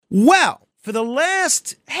Well, for the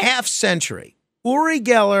last half century, Uri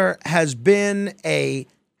Geller has been a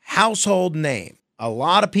household name. A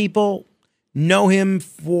lot of people know him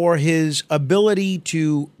for his ability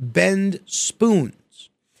to bend spoons.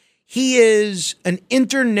 He is an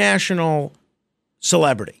international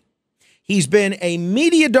celebrity. He's been a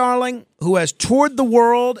media darling who has toured the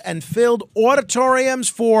world and filled auditoriums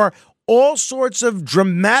for all sorts of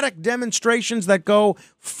dramatic demonstrations that go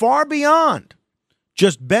far beyond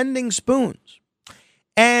just bending spoons.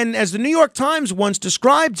 And as the New York Times once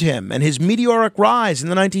described him and his meteoric rise in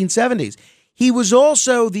the 1970s, he was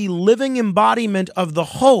also the living embodiment of the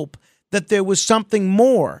hope that there was something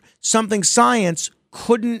more, something science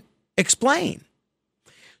couldn't explain.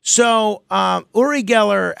 So Uri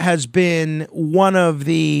Geller has been one of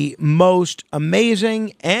the most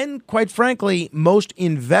amazing and, quite frankly, most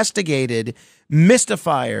investigated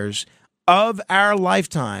mystifiers of our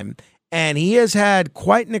lifetime. And he has had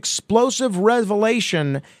quite an explosive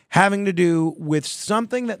revelation having to do with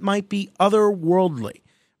something that might be otherworldly.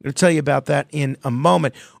 I'm going to tell you about that in a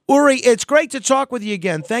moment. Uri, it's great to talk with you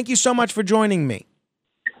again. Thank you so much for joining me.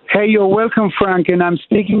 Hey, you're welcome, Frank. And I'm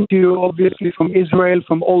speaking to you, obviously, from Israel,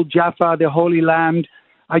 from Old Jaffa, the Holy Land.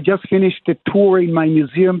 I just finished the tour in my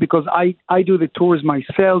museum because I do the tours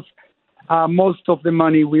myself. Most of the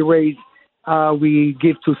money we raise, we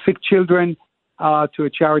give to sick children, to a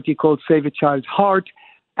charity called Save a Child's Heart.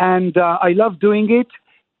 And I love doing it.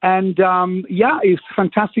 And, it's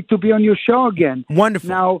fantastic to be on your show again. Wonderful.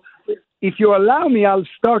 Now, if you allow me, I'll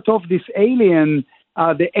start off this alien,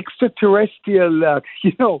 the extraterrestrial,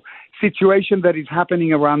 situation that is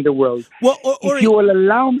happening around the world. Well, if you will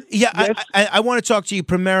allow me. Yeah, yes? I want to talk to you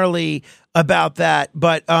primarily about that,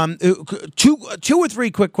 but two or three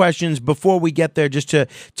quick questions before we get there, just to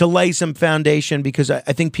lay some foundation, because I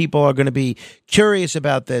think people are going to be curious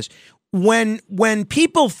about this. When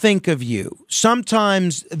people think of you,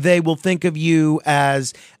 sometimes they will think of you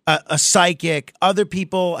as a psychic. Other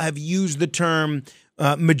people have used the term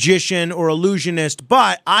magician or illusionist,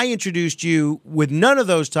 but I introduced you with none of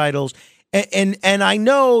those titles. And I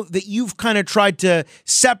know that you've kind of tried to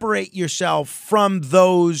separate yourself from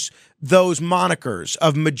those monikers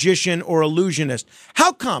of magician or illusionist.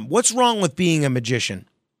 How come? What's wrong with being a magician?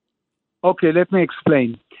 Okay, let me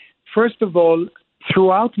explain. First of all,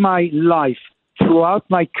 throughout my life, throughout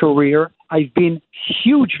my career, I've been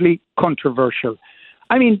hugely controversial.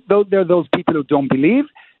 I mean, there are those people who don't believe.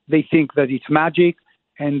 They think that it's magic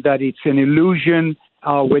and that it's an illusion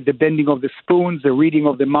with the bending of the spoons, the reading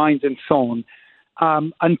of the minds, and so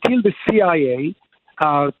on. Until the CIA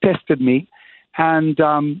tested me. And,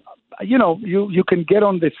 you can get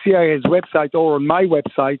on the CIA's website or on my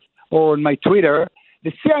website or on my Twitter.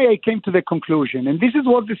 The CIA came to the conclusion, and this is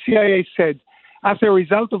what the CIA said. As a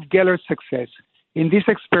result of Geller's success in this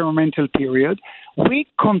experimental period, we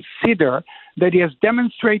consider that he has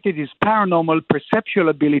demonstrated his paranormal perceptual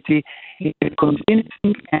ability in a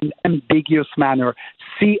convincing and ambiguous manner.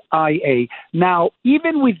 CIA. Now,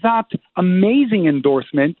 even with that amazing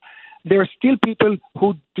endorsement, there are still people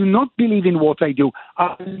who do not believe in what I do.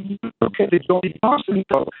 Look at the Johnny Carson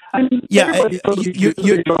show.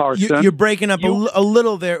 You're breaking up a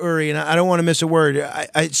little there, Uri, and I don't want to miss a word.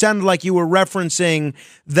 It sounded like you were referencing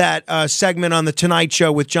that segment on The Tonight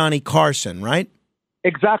Show with Johnny Carson, right?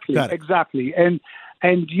 Exactly. And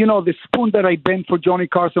the spoon that I bent for Johnny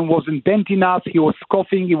Carson wasn't bent enough. He was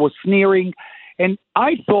scoffing. He was sneering. And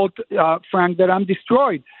I thought, Frank, that I'm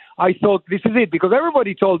destroyed. I thought this is it, because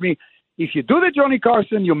everybody told me, if you do the Johnny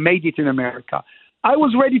Carson, you made it in America. I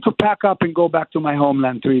was ready to pack up and go back to my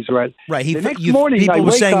homeland, to Israel. Right. The next morning, people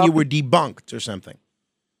were saying you were debunked or something.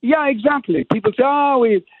 Yeah, exactly. People say,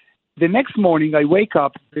 The next morning, I wake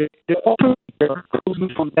up, the operator calls me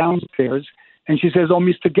from downstairs, and she says,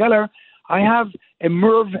 Mr. Geller, I have a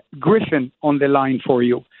Merv Griffin on the line for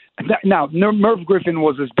you. Now, Merv Griffin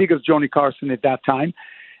was as big as Johnny Carson at that time.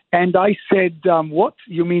 And I said, what?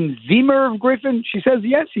 You mean the Merv Griffin? She says,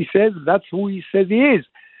 yes. He says, that's who he says he is.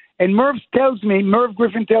 And Merv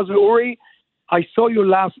Griffin tells me, Uri, I saw you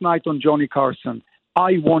last night on Johnny Carson.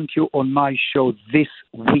 I want you on my show this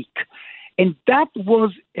week. And that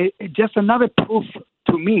was just another proof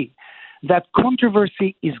to me that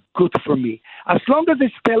controversy is good for me. As long as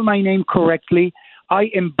they spell my name correctly, I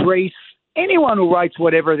embrace anyone who writes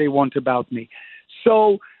whatever they want about me.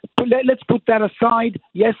 So let's put that aside.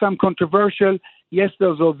 Yes, I'm controversial. Yes,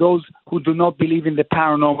 those are those who do not believe in the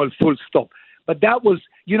paranormal, full stop. But that was,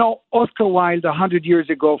 Oscar Wilde 100 years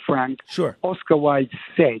ago, Frank. Sure. Oscar Wilde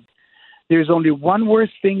said, there's only one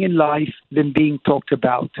worse thing in life than being talked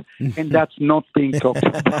about, and that's not being talked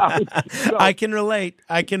about. So, I can relate.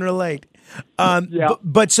 Yeah.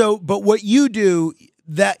 But what you do,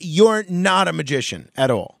 that you're not a magician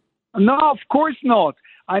at all. No, of course not.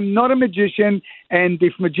 I'm not a magician, and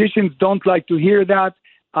if magicians don't like to hear that,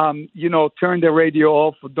 turn the radio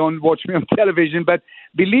off, or don't watch me on television. But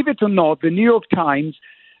believe it or not, the New York Times,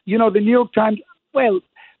 well,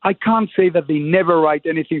 I can't say that they never write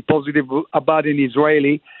anything positive about an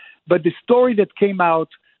Israeli, but the story that came out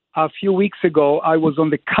a few weeks ago, I was on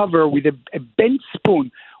the cover with a bent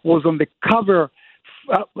spoon, was on the cover,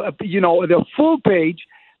 the full page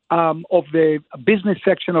of the business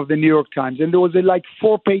section of the New York Times, and there was a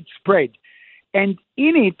 4-page spread. And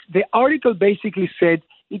in it, the article basically said,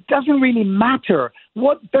 it doesn't really matter.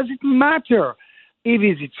 What does it matter? If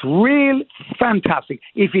it's real, fantastic.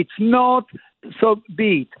 If it's not, so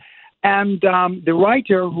be it. And the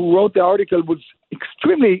writer who wrote the article was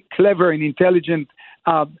extremely clever and intelligent,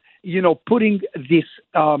 putting this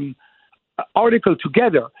article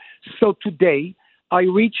together. So today I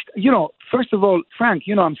reached, first of all, Frank,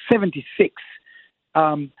 I'm 76.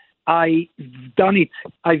 I've done it.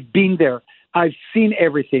 I've been there. I've seen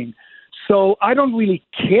everything. So I don't really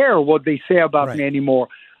care what they say about me anymore.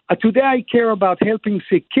 Today I care about helping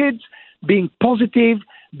sick kids, being positive,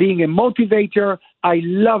 being a motivator. I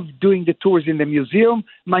love doing the tours in the museum.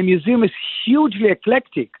 My museum is hugely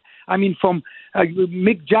eclectic. I mean, from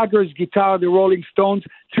Mick Jagger's guitar, the Rolling Stones,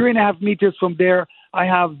 3.5 meters from there, I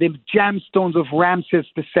have the gemstones of Ramses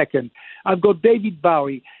II. I've got David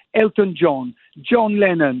Bowie, Elton John, John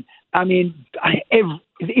Lennon. I mean,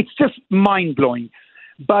 it's just mind-blowing.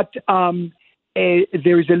 But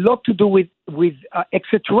there is a lot to do with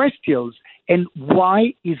extraterrestrials. And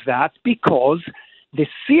why is that? Because the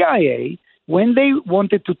CIA, when they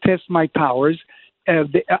wanted to test my powers,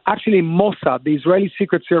 actually Mossad, the Israeli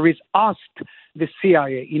Secret Service, asked the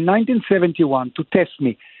CIA in 1971 to test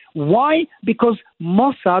me. Why? Because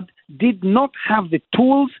Mossad did not have the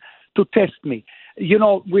tools to test me.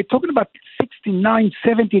 We're talking about 69,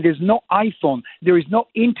 70. There's no iPhone. There is no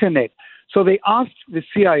internet. So they asked the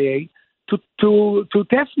CIA to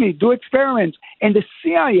test me, do experiments. And the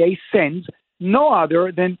CIA sends no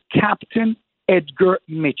other than Captain Edgar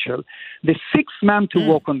Mitchell, the sixth man to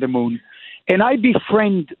walk on the moon. And I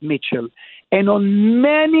befriend Mitchell. And on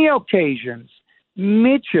many occasions,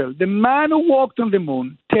 Mitchell, the man who walked on the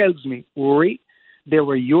moon, tells me, Uri, there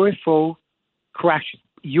were UFOs crashed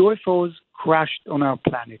on our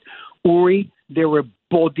planet. Uri, there were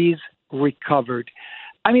bodies recovered.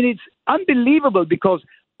 I mean, it's unbelievable because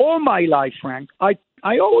all my life, Frank, I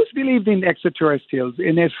always believed in extraterrestrials,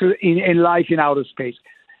 in life in outer space.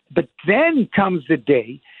 But then comes the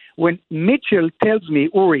day when Mitchell tells me,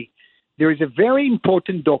 Uri, there is a very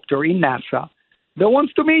important doctor in NASA that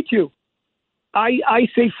wants to meet you. I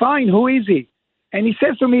say, fine, who is he? And he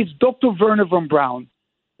says to me, it's Dr. Werner von Braun.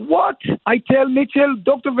 What? I tell Mitchell,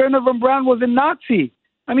 Dr. Werner von Braun was a Nazi.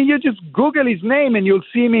 I mean, you just Google his name and you'll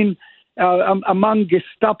see him in among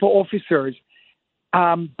Gestapo officers.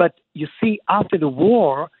 But you see, after the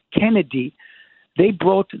war, Kennedy, they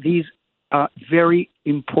brought these very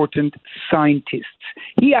important scientists.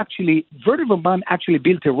 Werner von Braun actually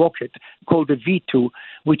built a rocket called the V2,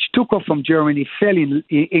 which took off from Germany, fell in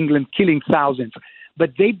England, killing thousands.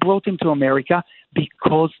 But they brought him to America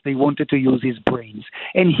because they wanted to use his brains.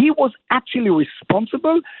 And he was actually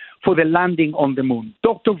responsible for the landing on the moon,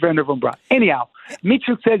 Dr. Werner von Braun. Anyhow,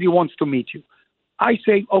 Mitchell says he wants to meet you. I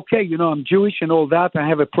say, okay, I'm Jewish and all that. I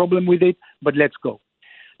have a problem with it, but let's go.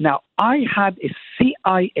 Now, I had a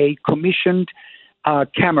CIA commissioned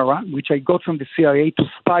camera, which I got from the CIA to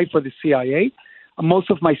spy for the CIA. Most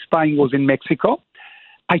of my spying was in Mexico.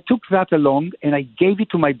 I took that along and I gave it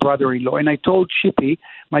to my brother-in-law. And I told Shippy,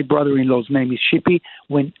 my brother-in-law's name is Shippy,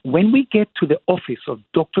 when we get to the office of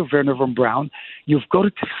Dr. Werner von Braun, you've got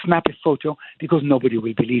to snap a photo because nobody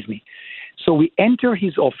will believe me. So we enter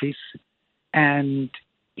his office and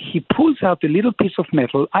he pulls out a little piece of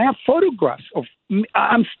metal. I have photographs of,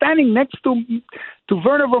 I'm standing next to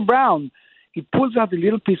Werner von Braun. He pulls out a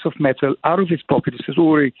little piece of metal out of his pocket. He says,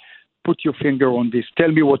 Uri, put your finger on this.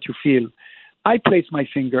 Tell me what you feel. I place my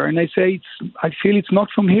finger and I say, I feel it's not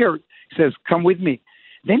from here. He says, come with me.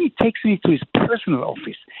 Then he takes me to his personal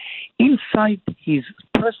office. Inside his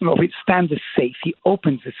personal office stands a safe. He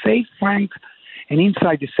opens the safe, Frank, and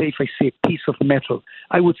inside the safe I see a piece of metal.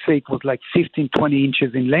 I would say it was like 15, 20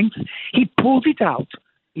 inches in length. He pulls it out.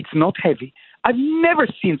 It's not heavy. I've never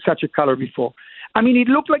seen such a color before. I mean, it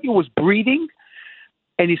looked like it was breathing.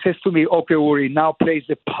 And he says to me, okay, Uri, now place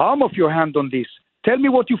the palm of your hand on this. Tell me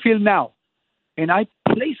what you feel now. And I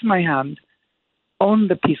place my hand on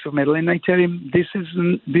the piece of metal and I tell him, this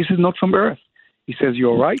is not from Earth. He says,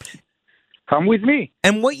 you're right. come with me.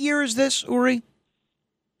 And what year is this, Uri?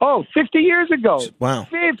 Oh, 50 years ago. Wow.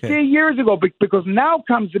 50 years ago, because now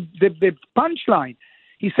comes the punchline.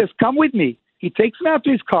 He says, come with me. He takes me out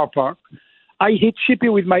to his car park. I hit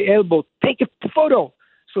Shippy with my elbow, take a photo.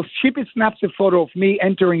 So Shippy snaps a photo of me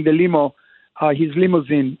entering the limo, his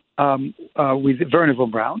limousine with Werner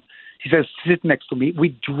von Braun. He says, sit next to me. We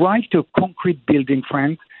drive to a concrete building,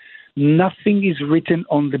 Frank. Nothing is written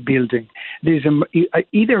on the building. There's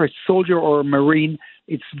either a soldier or a Marine.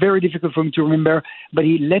 It's very difficult for me to remember, but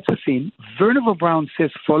he lets us in. Werner von Braun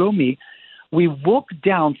says, follow me. We walk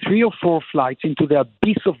down 3 or 4 flights into the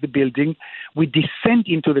abyss of the building. We descend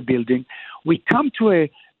into the building. We come to a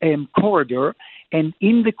corridor, and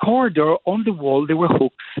in the corridor, on the wall, there were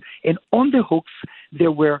hooks. And on the hooks,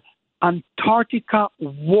 there were Antarctica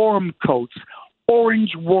warm coats,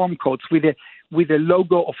 orange warm coats with a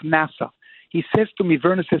logo of NASA. He says to me,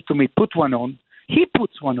 Werner says to me, put one on. He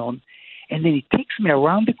puts one on, and then he takes me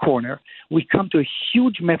around the corner. We come to a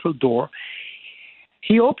huge metal door.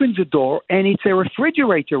 He opens the door, and it's a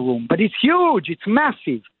refrigerator room, but it's huge. It's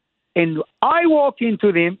massive. And I walk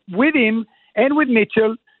into them with him and with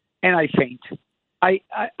Mitchell, and I faint. I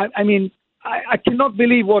cannot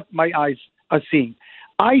believe what my eyes are seeing.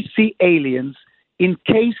 I see aliens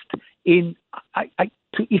encased in,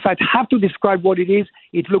 if I'd have to describe what it is,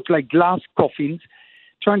 it looked like glass coffins,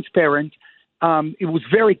 transparent. It was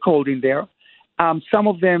very cold in there. Some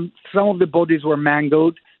of the bodies were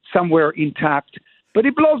mangled, some were intact. But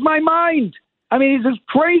it blows my mind. I mean, it's just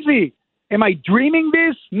crazy. Am I dreaming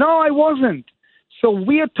this? No, I wasn't. So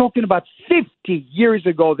we are talking about 50 years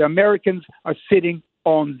ago, the Americans are sitting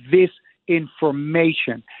on this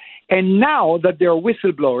information. And now that there are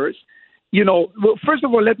whistleblowers, well, first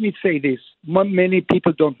of all, let me say this. Many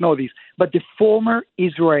people don't know this, but the former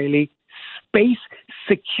Israeli space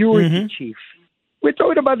security chief, we're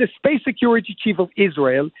talking about the space security chief of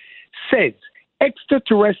Israel, says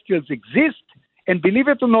extraterrestrials exist. And believe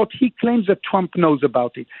it or not, he claims that Trump knows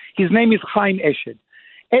about it. His name is Chaim Eshed.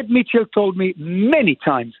 Ed Mitchell told me many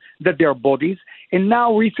times that there are bodies. And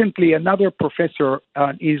now recently, another professor,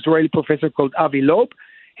 an Israeli professor called Avi Loeb,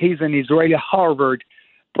 he's an Israeli Harvard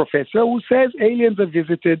professor who says aliens have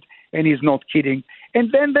visited, and he's not kidding.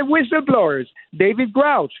 And then the whistleblowers, David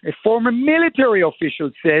Grouch, a former military official,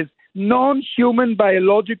 says non-human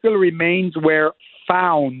biological remains were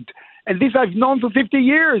found. And this I've known for 50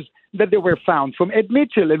 years, that they were found, from Ed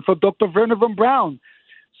Mitchell and from Dr. Werner von Braun.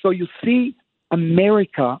 So you see,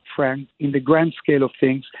 America, Frank, in the grand scale of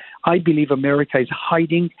things, I believe America is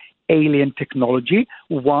hiding alien technology.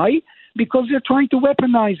 Why? Because they're trying to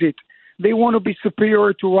weaponize it. They want to be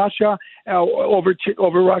superior to Russia, over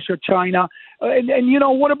Russia, China. And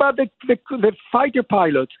what about the fighter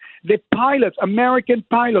pilots? The pilots, American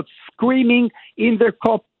pilots, screaming in their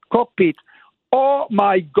cockpit, oh,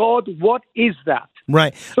 my God, what is that?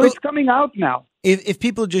 Right. So it's coming out now. If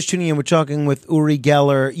people are just tuning in, we're talking with Uri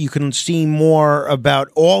Geller. You can see more about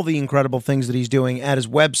all the incredible things that he's doing at his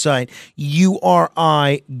website,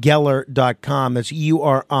 urigeller.com. That's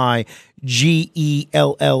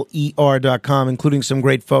URIGELLER.com, including some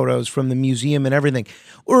great photos from the museum and everything.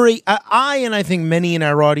 Uri, I think many in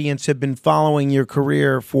our audience have been following your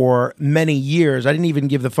career for many years. I didn't even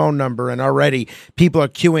give the phone number, and already people are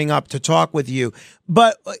queuing up to talk with you.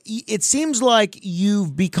 But it seems like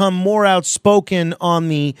you've become more outspoken on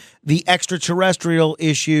the extraterrestrial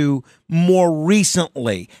issue more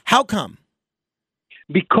recently. How come?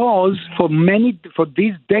 Because for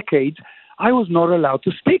these decades, I was not allowed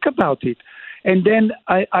to speak about it. And then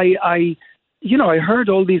I heard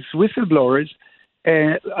all these whistleblowers,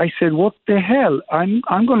 and I said, what the hell?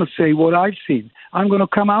 I'm going to say what I've seen. I'm going to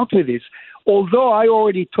come out with this. Although I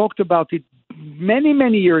already talked about it many,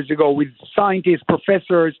 many years ago with scientists,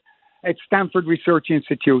 professors at Stanford Research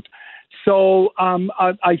Institute. So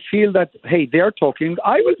I feel that, hey, they're talking.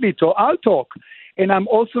 I'll talk. And I'm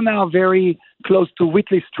also now very close to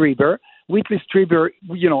Whitley Strieber. Whitley Strieber,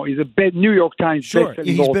 is a New York Times bestselling author.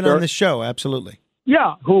 He's been on the show, absolutely.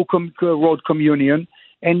 Yeah, who wrote Communion.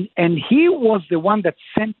 And he was the one that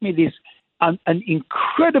sent me this an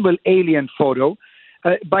incredible alien photo.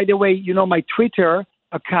 By the way, my Twitter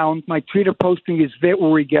account, my Twitter posting is the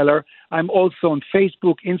Uri Geller. I'm also on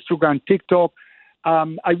Facebook, Instagram, TikTok.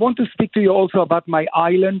 I want to speak to you also about my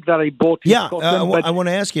island that I bought in Scotland. I want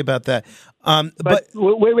to ask you about that. But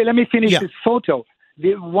wait, let me finish this photo.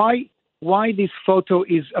 Why this photo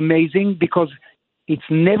is amazing? Because it's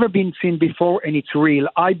never been seen before, and it's real.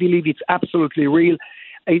 I believe it's absolutely real.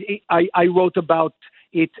 I wrote about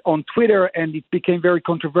it on Twitter, and it became very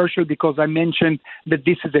controversial because I mentioned that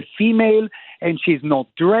this is a female and she's not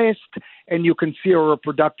dressed, and you can see her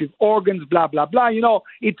reproductive organs, blah, blah, blah.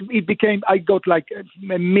 It became, I got like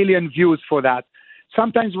a million views for that.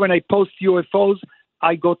 Sometimes when I post UFOs,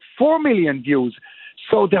 I got 4 million views.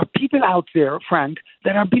 So there are people out there, Frank,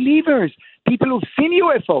 that are believers, people who've seen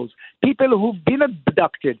UFOs, people who've been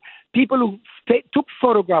abducted, people who took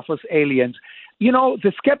photographs of aliens.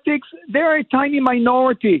 The skeptics, they're a tiny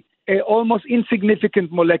minority, almost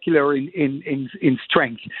insignificant molecular in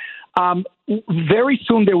strength. Very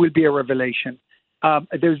soon there will be a revelation.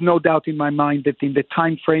 There's no doubt in my mind that in the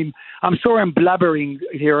time frame, I'm sorry I'm blabbering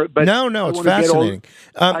here, but no, it's fascinating.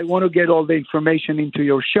 I want to get all the information into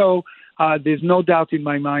your show. There's no doubt in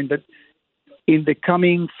my mind that in the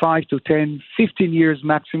coming 5 to 10, 15 years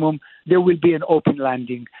maximum, there will be an open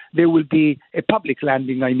landing. There will be a public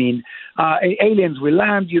landing, I mean. Aliens will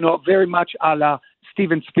land, very much a la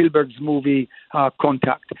Steven Spielberg's movie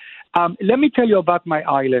Contact. Let me tell you about my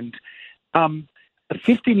island.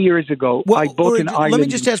 15 years ago, I bought an island. Let me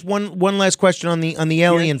just ask one last question on the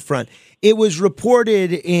alien front. It was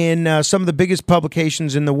reported in some of the biggest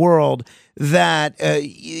publications in the world that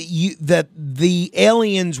that the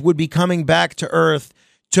aliens would be coming back to Earth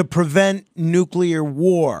to prevent nuclear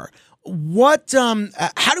war. What?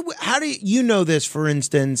 How do you know this, for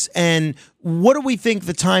instance? And what do we think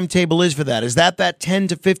the timetable is for that? Is that 10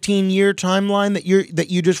 to 15 year timeline that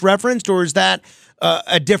you just referenced, or is that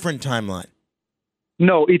a different timeline?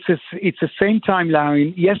 No, it's the same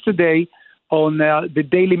timeline. Yesterday on the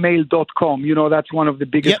dailymail.com, that's one of the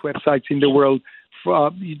biggest websites in the world.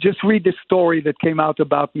 You just read the story that came out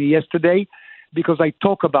about me yesterday, because I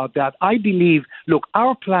talk about that. I believe, look,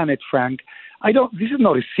 our planet, Frank, this is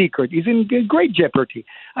not a secret, is in great jeopardy.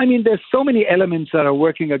 I mean, there's so many elements that are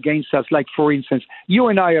working against us. Like, for instance, you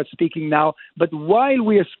and I are speaking now, but while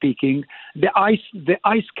we are speaking, the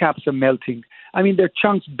ice caps are melting. I mean, there are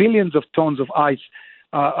chunks, billions of tons of ice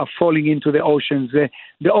are falling into the oceans.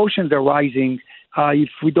 The oceans are rising. If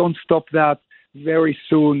we don't stop that, very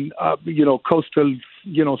soon, coastal,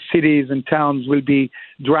 cities and towns will be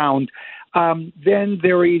drowned. Then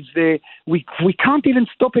there is we can't even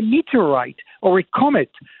stop a meteorite or a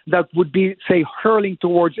comet that would be, say, hurling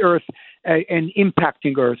towards Earth and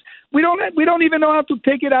impacting Earth. We don't even know how to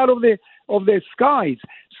take it out of the skies.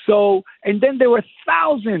 So, and then there were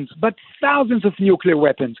thousands of nuclear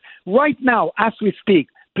weapons. Right now, as we speak,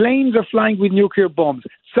 planes are flying with nuclear bombs.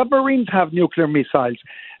 Submarines have nuclear missiles.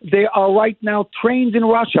 There are right now trains in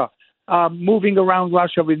Russia moving around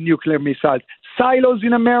Russia with nuclear missiles. Silos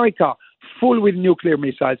in America full with nuclear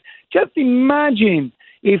missiles. Just imagine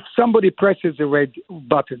if somebody presses the red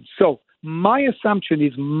button. So my assumption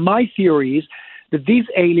is, my theory is that these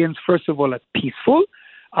aliens, first of all, are peaceful.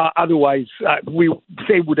 Otherwise,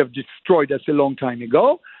 they would have destroyed us a long time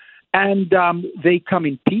ago. And they come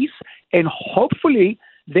in peace, and hopefully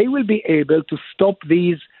they will be able to stop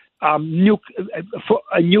these a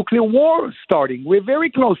nuclear war starting. We're very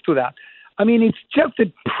close to that. I mean, it's just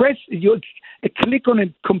a click on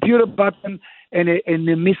a computer button, and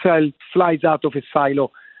a missile flies out of a silo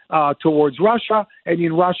towards Russia, and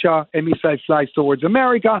in Russia, a missile flies towards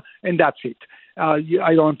America, and that's it. I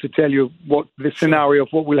don't want to tell you what the scenario of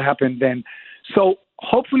what will happen then. So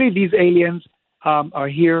hopefully these aliens are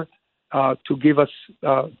here to give us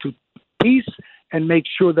to peace and make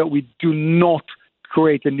sure that we do not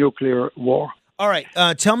create a nuclear war. All right.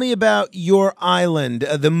 Tell me about your island,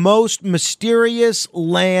 the most mysterious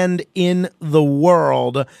land in the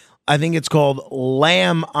world. I think it's called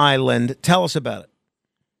Lamb Island. Tell us about it.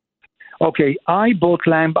 Okay. I bought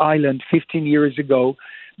Lamb Island 15 years ago.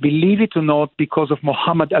 Believe it or not, because of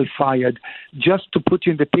Mohammed Al-Fayed. Just to put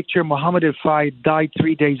you in the picture, Mohammed Al-Fayed died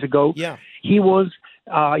 3 days ago. Yeah. He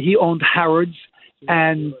owned Harrods,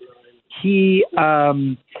 and his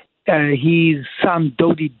son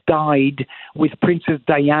Dodi died with Princess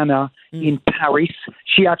Diana in Paris.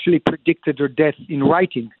 She actually predicted her death in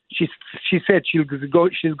writing. She said she's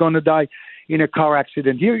going to die in a car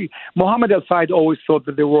accident. Mohammed Al-Fayed always thought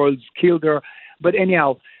that the royals killed her, but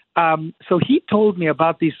anyhow. So he told me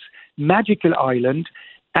about this magical island,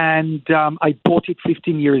 and I bought it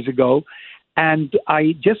 15 years ago. And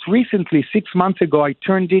I just recently, 6 months ago, I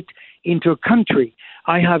turned it into a country.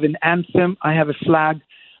 I have an anthem, I have a flag,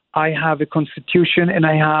 I have a constitution, and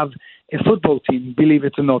I have a football team, believe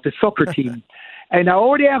it or not, a soccer team. And I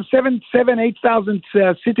already have 8,000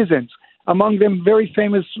 citizens, among them very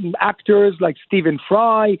famous actors like Stephen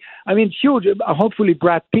Fry. I mean, huge. Hopefully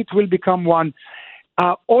Brad Pitt will become one.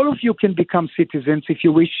 All of you can become citizens if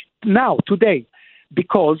you wish now, today,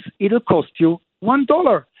 because it'll cost you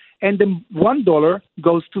 $1. And the $1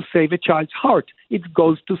 goes to save a child's heart. It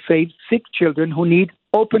goes to save sick children who need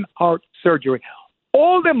open heart surgery.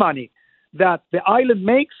 All the money that the island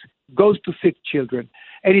makes goes to sick children.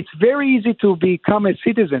 And it's very easy to become a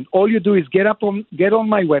citizen. All you do is get on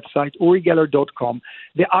my website, urigeller.com.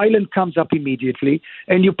 The island comes up immediately,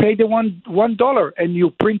 and you pay the $1 and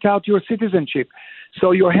you print out your citizenship.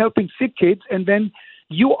 So you're helping sick kids, and then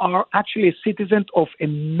you are actually a citizen of a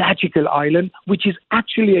magical island, which is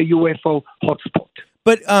actually a UFO hotspot.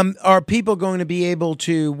 But are people going to be able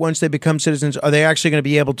to, once they become citizens, are they actually going to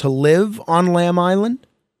be able to live on Lamb Island?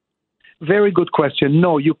 Very good question.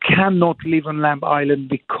 No, you cannot live on Lamb Island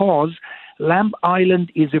because Lamb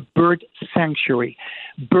Island is a bird sanctuary.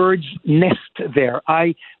 Birds nest there.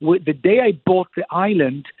 The day I bought the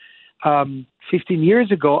island 15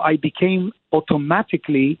 years ago, I became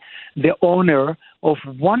automatically the owner of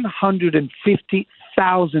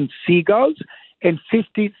 150,000 seagulls and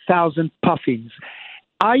 50,000 puffins.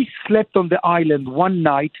 I slept on the island one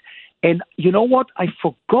night, and you know what? I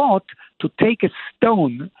forgot to take a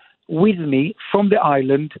stone with me from the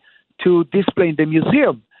island to display in the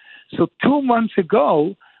museum. So 2 months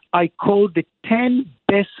ago, I called the 10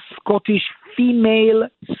 best Scottish female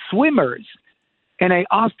swimmers, and I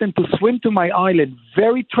asked them to swim to my island,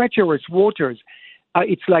 very treacherous waters.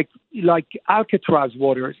 It's like Alcatraz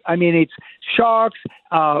waters. I mean, it's sharks,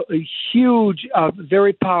 huge,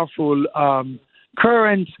 very powerful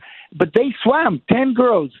currents, but they swam. 10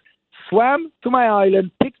 girls swam to my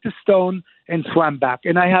island, picked the stone, and swam back.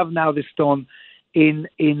 And I have now the stone in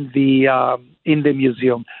the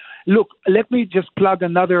museum. Look, let me just plug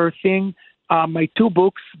another thing. My 2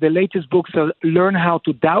 books, the latest books are Learn How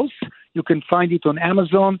to Douse. You can find it on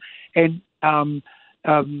Amazon, and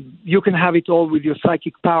you can have it all with your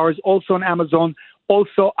psychic powers, also on Amazon.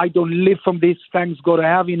 Also, I don't live from this. Thanks God I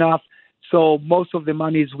have enough. So most of the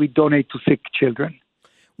money we donate to sick children.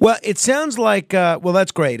 Well, it sounds like,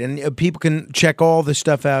 that's great. And people can check all the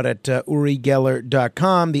stuff out at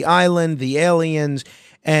urigeller.com, the island, the aliens,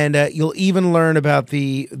 and you'll even learn about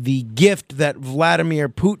the gift that Vladimir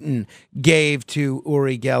Putin gave to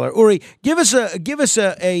Uri Geller. Uri, give us a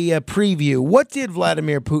preview. What did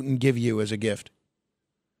Vladimir Putin give you as a gift?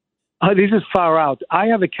 This is far out. I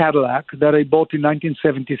have a Cadillac that I bought in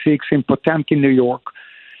 1976 in Potemkin, New York.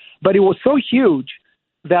 But it was so huge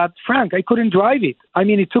that, Frank, I couldn't drive it. I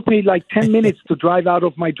mean, it took me like 10 minutes to drive out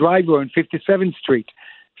of my driveway on 57th Street.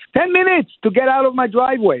 10 minutes to get out of my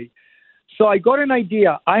driveway. So I got an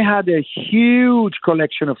idea. I had a huge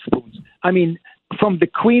collection of spoons. I mean, from the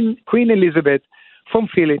Queen Elizabeth, from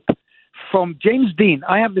Philip, from James Dean.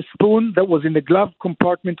 I have the spoon that was in the glove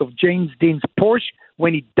compartment of James Dean's Porsche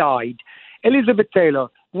when he died. Elizabeth Taylor,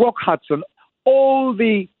 Rock Hudson, all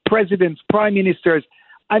the presidents, prime ministers.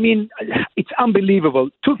 I mean, it's unbelievable.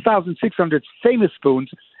 2,600 famous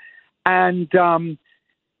spoons. And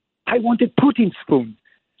I wanted Putin's spoon.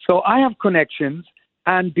 So I have connections.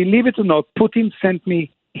 And believe it or not, Putin sent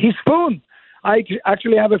me his spoon. I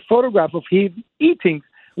actually have a photograph of him eating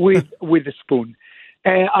with a spoon.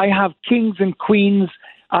 I have kings and queens.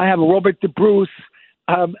 I have Robert the Bruce,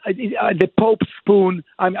 the Pope's spoon.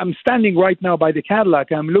 I'm standing right now by the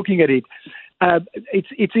Cadillac. I'm looking at it.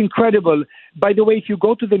 It's incredible. By the way, if you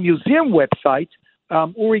go to the museum website,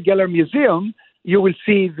 Uri Geller Museum, you will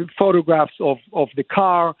see the photographs of the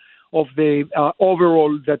car, of the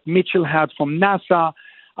overall that Mitchell had from NASA.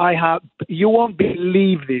 You won't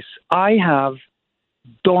believe this. I have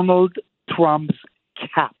Donald Trump's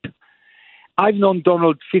cap. I've known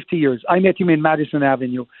Donald 50 years. I met him in Madison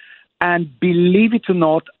Avenue. And believe it or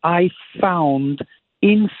not, I found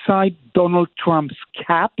inside Donald Trump's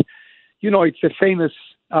cap, you know, it's a famous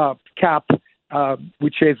cap,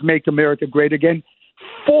 which says "Make America Great Again,"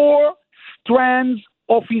 4 strands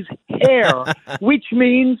of his hair, which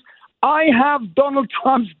means I have Donald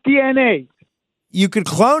Trump's DNA. You could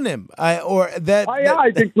clone him, I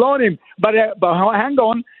can clone him. But hang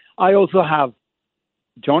on, I also have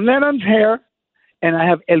John Lennon's hair, and I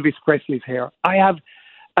have Elvis Presley's hair. I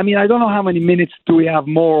don't know how many minutes do we have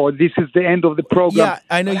more, or this is the end of the program. Yeah,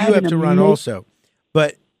 I know you have to run also,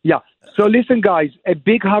 but yeah. So listen, guys, a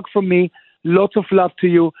big hug from me. Lots of love to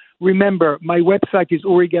you. Remember, my website is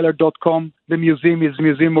urigeller.com. The museum is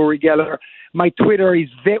Museum Uri Geller. My Twitter is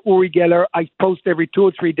the Uri Geller. I post every 2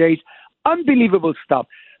 or 3 days. Unbelievable stuff.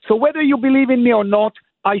 So whether you believe in me or not,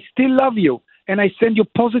 I still love you. And I send you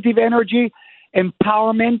positive energy,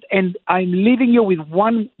 empowerment, and I'm leaving you with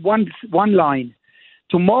one line.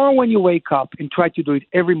 Tomorrow when you wake up, and try to do it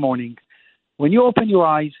every morning, when you open your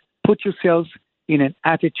eyes, put yourselves in an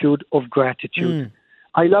attitude of gratitude.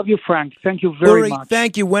 I love you, Frank. Thank you very Uri, much.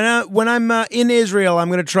 thank you. When I'm in Israel, I'm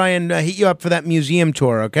going to try and hit you up for that museum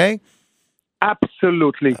tour, okay?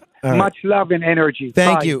 Absolutely. All right. Much love and energy.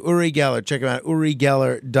 Thank Bye. you, Uri Geller. Check him out,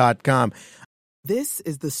 urigeller.com. This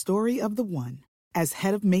is the story of the one. As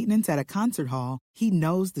head of maintenance at a concert hall, he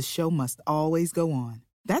knows the show must always go on.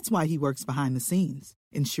 That's why he works behind the scenes,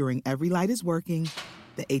 ensuring every light is working,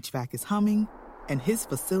 the HVAC is humming, and his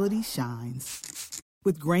facility shines.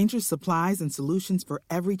 With Grainger's supplies and solutions for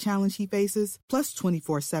every challenge he faces, plus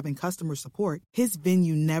 24/7 customer support, his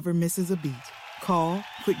venue never misses a beat. Call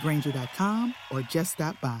quickgrainger.com or just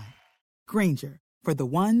stop by. Grainger, for the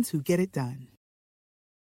ones who get it done.